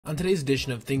On today's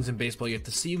edition of Things in Baseball You Have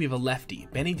to See, we have a lefty,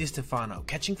 Benny DiStefano,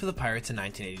 catching for the Pirates in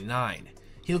 1989.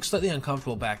 He looked slightly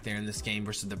uncomfortable back there in this game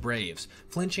versus the Braves,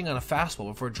 flinching on a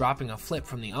fastball before dropping a flip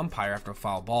from the umpire after a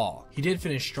foul ball. He did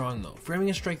finish strong though, framing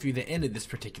a strike three that ended this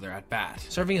particular at-bat.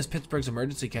 Serving as Pittsburgh's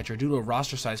emergency catcher due to a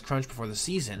roster-size crunch before the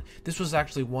season, this was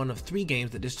actually one of 3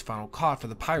 games that DiStefano caught for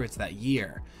the Pirates that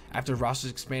year. After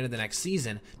rosters expanded the next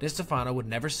season, DiStefano would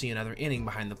never see another inning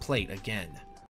behind the plate again.